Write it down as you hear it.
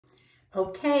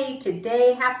Okay,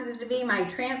 today happens to be my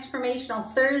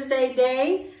Transformational Thursday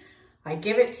day. I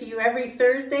give it to you every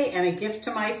Thursday and a gift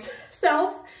to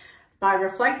myself by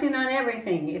reflecting on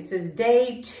everything. It says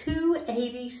day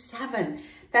 287.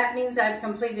 That means I've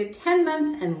completed 10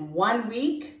 months and 1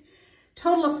 week,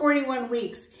 total of 41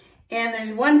 weeks. And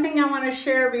there's one thing I want to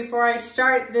share before I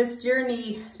start this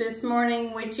journey this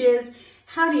morning, which is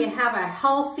how do you have a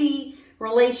healthy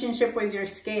relationship with your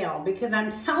scale? Because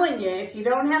I'm telling you, if you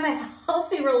don't have a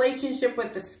healthy relationship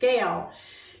with the scale,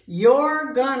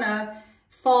 you're gonna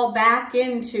fall back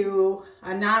into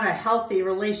not a healthy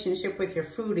relationship with your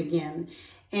food again.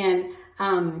 And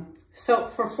so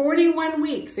for 41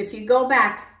 weeks, if you go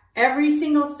back every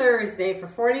single Thursday for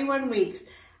 41 weeks,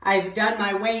 I've done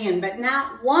my weigh-in, but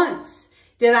not once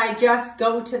did I just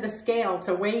go to the scale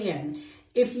to weigh in.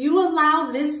 If you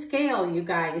allow this scale, you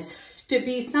guys, to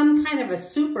be some kind of a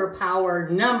superpower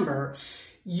number,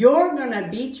 you're gonna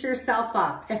beat yourself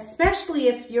up, especially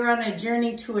if you're on a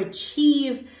journey to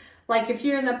achieve, like if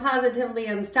you're in the Positively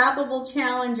Unstoppable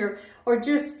Challenge or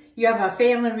just you have a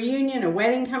family reunion, a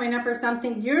wedding coming up or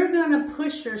something, you're gonna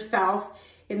push yourself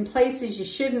in places you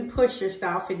shouldn't push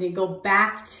yourself and you go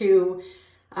back to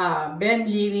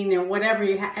binge eating or whatever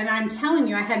you have. And I'm telling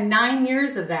you, I had 9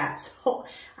 years of that. So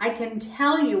I can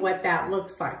tell you what that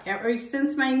looks like. Ever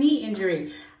since my knee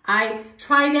injury, I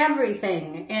tried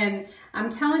everything. And I'm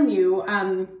telling you,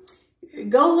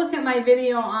 go look at my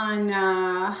video on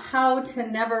how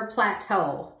to never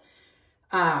plateau.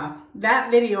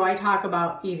 That video I talk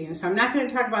about eating. So I'm not going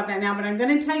to talk about that now, but I'm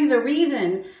going to tell you the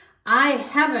reason I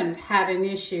haven't had an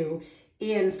issue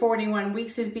in 41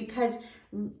 weeks is because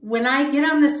when I get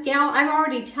on the scale, I've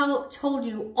already told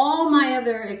you all my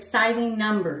other exciting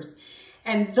numbers.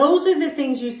 And those are the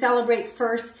things you celebrate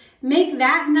first. Make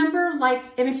that number like,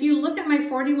 and if you look at my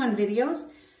 41 videos,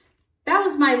 that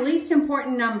was my least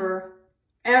important number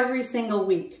every single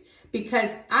week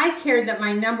because I cared that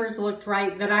my numbers looked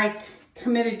right, that I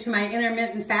committed to my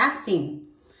intermittent fasting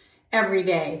every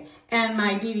day and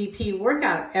my DDP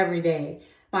workout every day,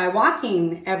 my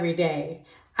walking every day.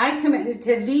 I committed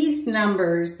to these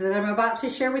numbers that I'm about to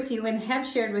share with you and have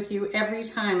shared with you every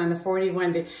time on the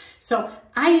 41 day. So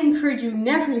I encourage you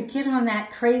never to get on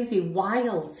that crazy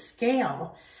wild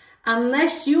scale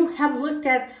unless you have looked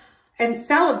at and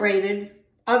celebrated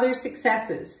other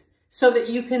successes so that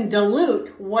you can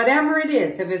dilute whatever it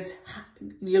is. If it's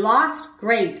you lost,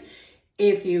 great.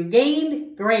 If you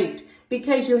gained, great,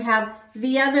 because you have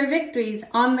the other victories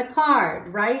on the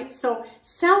card, right? So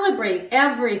celebrate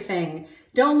everything.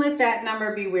 Don't let that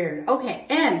number be weird. Okay,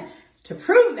 and to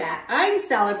prove that, I'm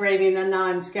celebrating a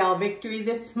non-scale victory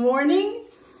this morning.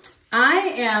 I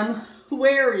am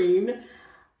wearing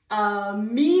a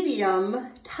medium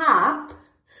top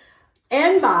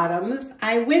and bottoms.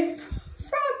 I went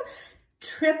from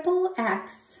XXX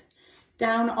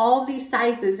down all these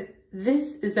sizes.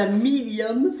 This is a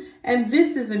medium and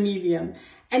this is a medium.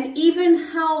 And even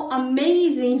how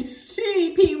amazing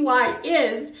DDPY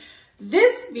is,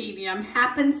 this medium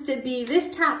happens to be,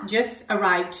 this top just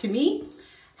arrived to me,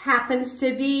 happens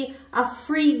to be a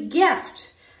free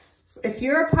gift. If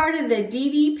you're a part of the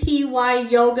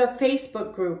DDPY Yoga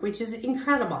Facebook group, which is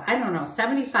incredible, I don't know,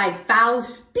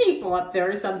 75,000 people up there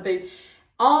or something,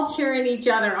 all cheering each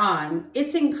other on.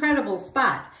 It's an incredible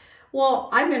spot. Well,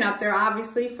 I've been up there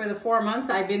obviously for the 4 months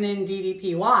I've been in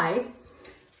DDPY.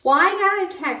 Well, I got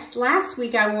a text last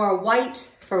week. I wore white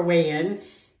for weigh-in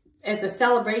as a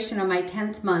celebration of my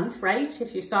 10th month, right?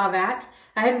 If you saw that.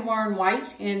 I hadn't worn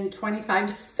white in 25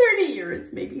 to 30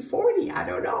 years, maybe 40, I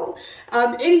don't know.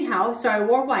 Anyhow, so I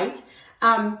wore white.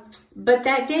 But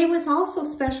that day was also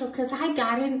special because I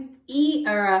got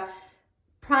a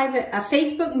private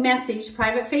Facebook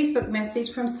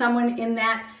message from someone in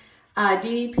that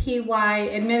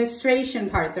DDPY administration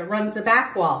part that runs the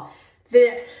back wall.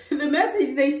 The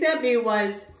message they sent me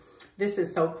was, this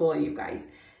is so cool, you guys.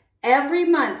 Every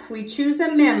month we choose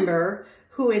a member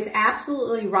who is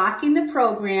absolutely rocking the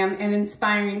program and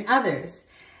inspiring others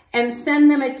and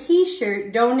send them a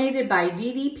t-shirt donated by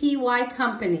DDPY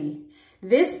Company.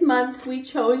 This month we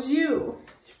chose you.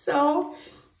 So,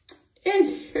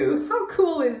 anywho, how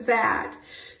cool is that?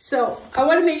 So I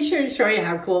want to make sure and show you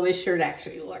how cool this shirt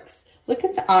actually looks. Look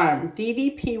at the arm,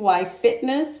 DDPY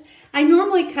Fitness. I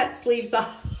normally cut sleeves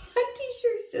off on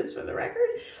t-shirts just for the record,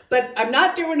 but I'm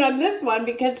not doing on this one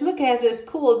because look, it has this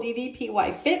cool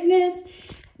DDPY Fitness.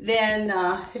 Then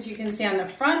if you can see on the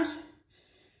front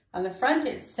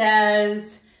it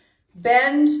says,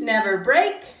 bend, never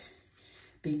break,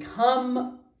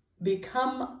 become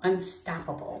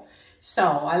unstoppable. So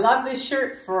I love this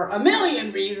shirt for a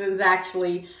million reasons,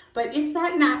 actually. But is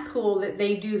that not cool that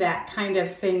they do that kind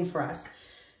of thing for us?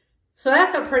 So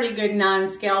that's a pretty good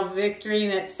non-scale victory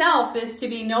in itself, is to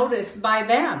be noticed by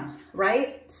them,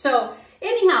 right? So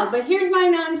anyhow, but here's my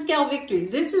non-scale victory.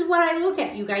 This is what I look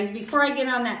at, you guys, before I get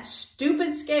on that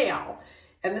stupid scale.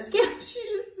 And the scale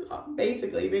should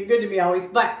basically been good to me always,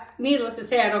 but needless to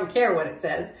say, I don't care what it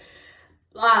says.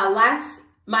 My last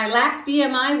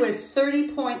BMI was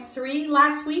 30.3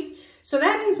 last week. So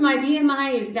that means my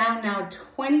BMI is down now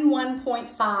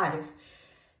 21.5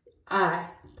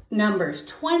 numbers,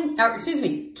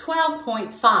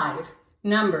 12.5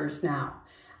 numbers now.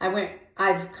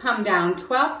 I've come down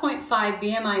 12.5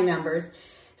 BMI numbers.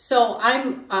 So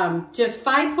I'm just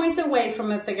 5 points away from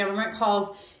what the government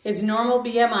calls is normal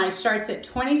BMI, starts at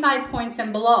 25 points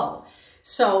and below.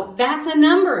 So that's a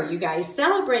number, you guys.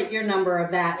 Celebrate your number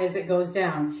of that as it goes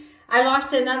down. I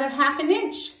lost another ½ an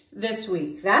inch this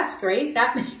week. That's great.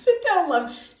 That makes a total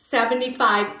of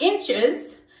 75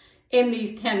 inches in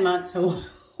these 10 months of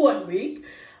 1 week.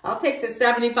 I'll take the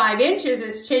 75 inches.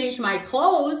 It's changed my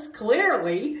clothes,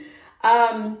 clearly.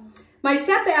 My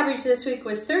step average this week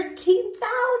was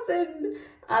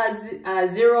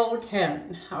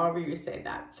 13,010, however you say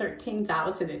that,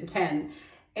 13,010,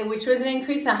 which was an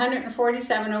increase of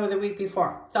 147 over the week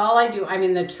before. That's all I do. I'm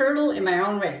in the turtle in my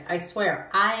own race. I swear,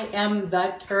 I am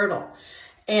the turtle.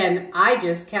 And I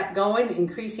just kept going,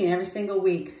 increasing every single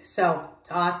week. So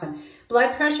it's awesome.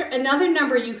 Blood pressure, another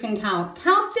number you can count.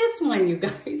 Count this one, you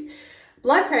guys.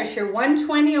 Blood pressure,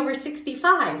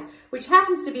 120/65, which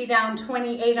happens to be down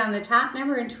 28 on the top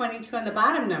number and 22 on the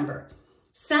bottom number.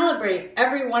 Celebrate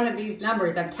every one of these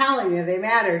numbers. I'm telling you, they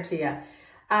matter to you.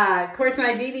 Of course,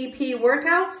 my DDP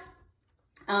workouts,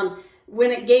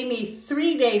 when it gave me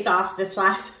 3 days off this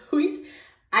last week,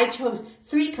 I chose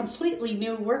 3 completely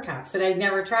new workouts that I'd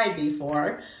never tried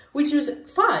before, which was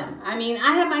fun. I mean,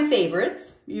 I have my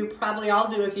favorites. You probably all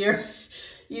do if you're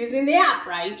using the app,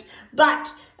 right?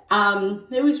 But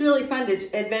it was really fun to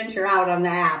adventure out on the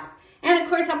app. And of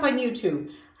course, up on YouTube.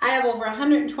 I have over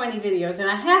 120 videos, and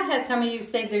I have had some of you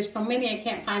say there's so many I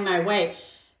can't find my way.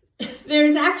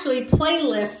 There's actually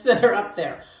playlists that are up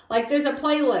there. Like there's a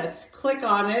playlist, click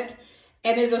on it,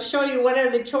 and it'll show you what are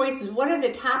the choices, what are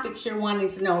the topics you're wanting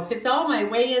to know. If it's all my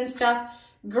weigh-in stuff,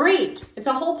 great. It's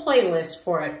a whole playlist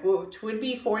for it, which would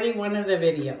be 41 of the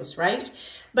videos, right?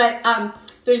 But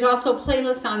there's also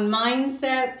playlists on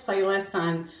mindset, playlists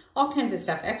on all kinds of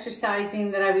stuff,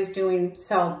 exercising that I was doing.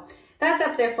 So that's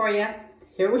up there for you.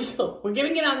 Here we go. We're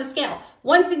gonna get on the scale.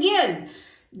 Once again,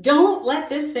 don't let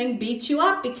this thing beat you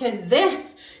up, because then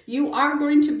you are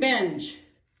going to binge.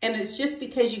 And it's just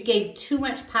because you gave too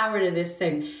much power to this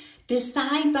thing.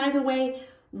 Decide, by the way,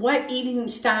 what eating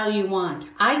style you want.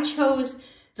 I chose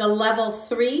the level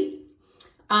 3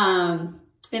 in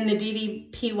the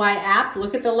DDPY app.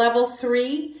 Look at the level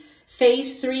 3,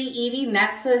 phase 3 eating.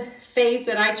 That's the phase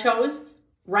that I chose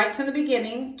right from the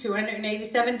beginning,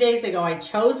 287 days ago. I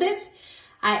chose it.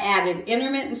 I added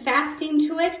intermittent fasting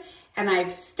to it, and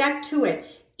I've stuck to it.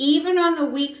 Even on the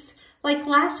weeks, like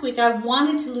last week, I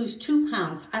wanted to lose 2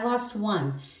 pounds. I lost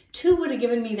 1. 2 would have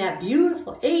given me that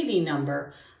beautiful 80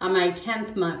 number on my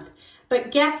 10th month.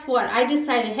 But guess what? I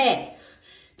decided, hey,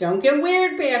 don't get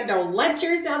weird, man. Don't let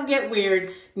yourself get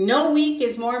weird. No week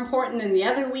is more important than the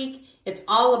other week. It's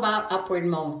all about upward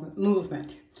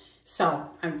movement. So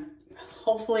I'm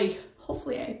hopefully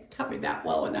I covered that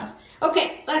well enough.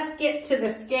 Okay, let's get to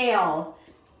the scale.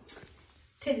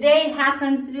 Today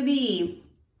happens to be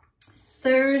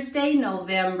Thursday,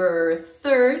 November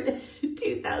 3rd,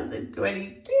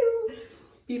 2022.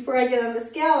 Before I get on the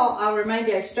scale, I'll remind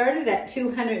you I started at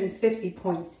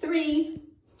 250.3.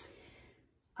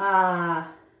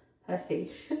 Let's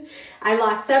see. I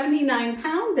lost 79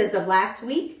 pounds as of last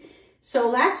week. So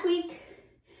last week,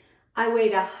 I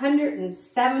weighed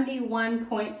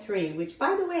 171.3, which,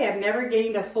 by the way, I've never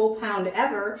gained a full pound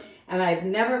ever, and I've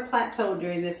never plateaued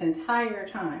during this entire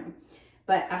time.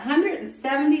 But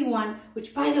 171,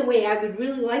 which, by the way, I would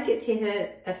really like it to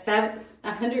hit a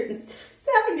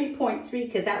 170.3,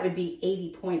 because that would be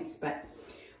 80 points, but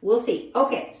we'll see.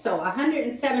 Okay, so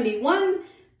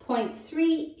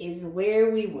 171.3 is where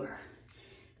we were.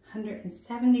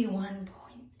 171.3.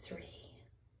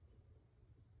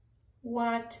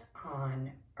 What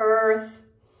on earth?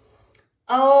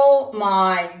 Oh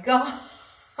my gosh.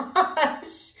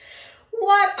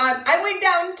 I went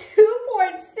down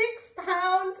 2.6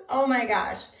 pounds. Oh my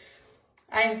gosh.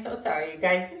 I'm so sorry, you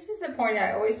guys. This is the point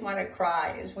I always want to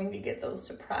cry, is when you get those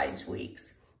surprise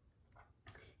weeks.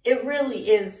 it really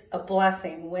is a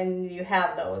blessing when you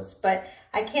have those, but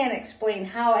I can't explain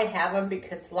how I have them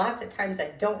because lots of times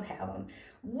I don't have them.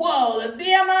 Whoa, the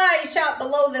BMI shot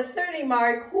below the 30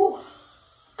 mark.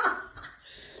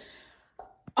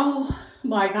 Oh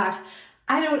my gosh.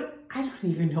 I don't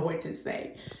even know what to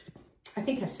say. I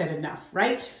think I've said enough,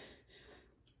 right?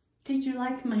 Did you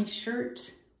like my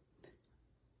shirt?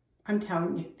 I'm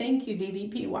telling you, thank you,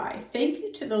 DDPY. Thank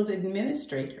you to those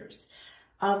administrators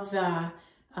of the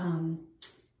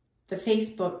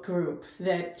Facebook group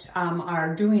that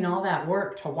are doing all that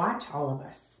work to watch all of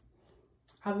us.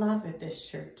 I love it, this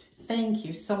shirt. Thank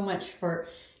you so much for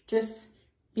just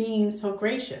being so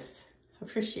gracious.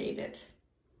 Appreciate it.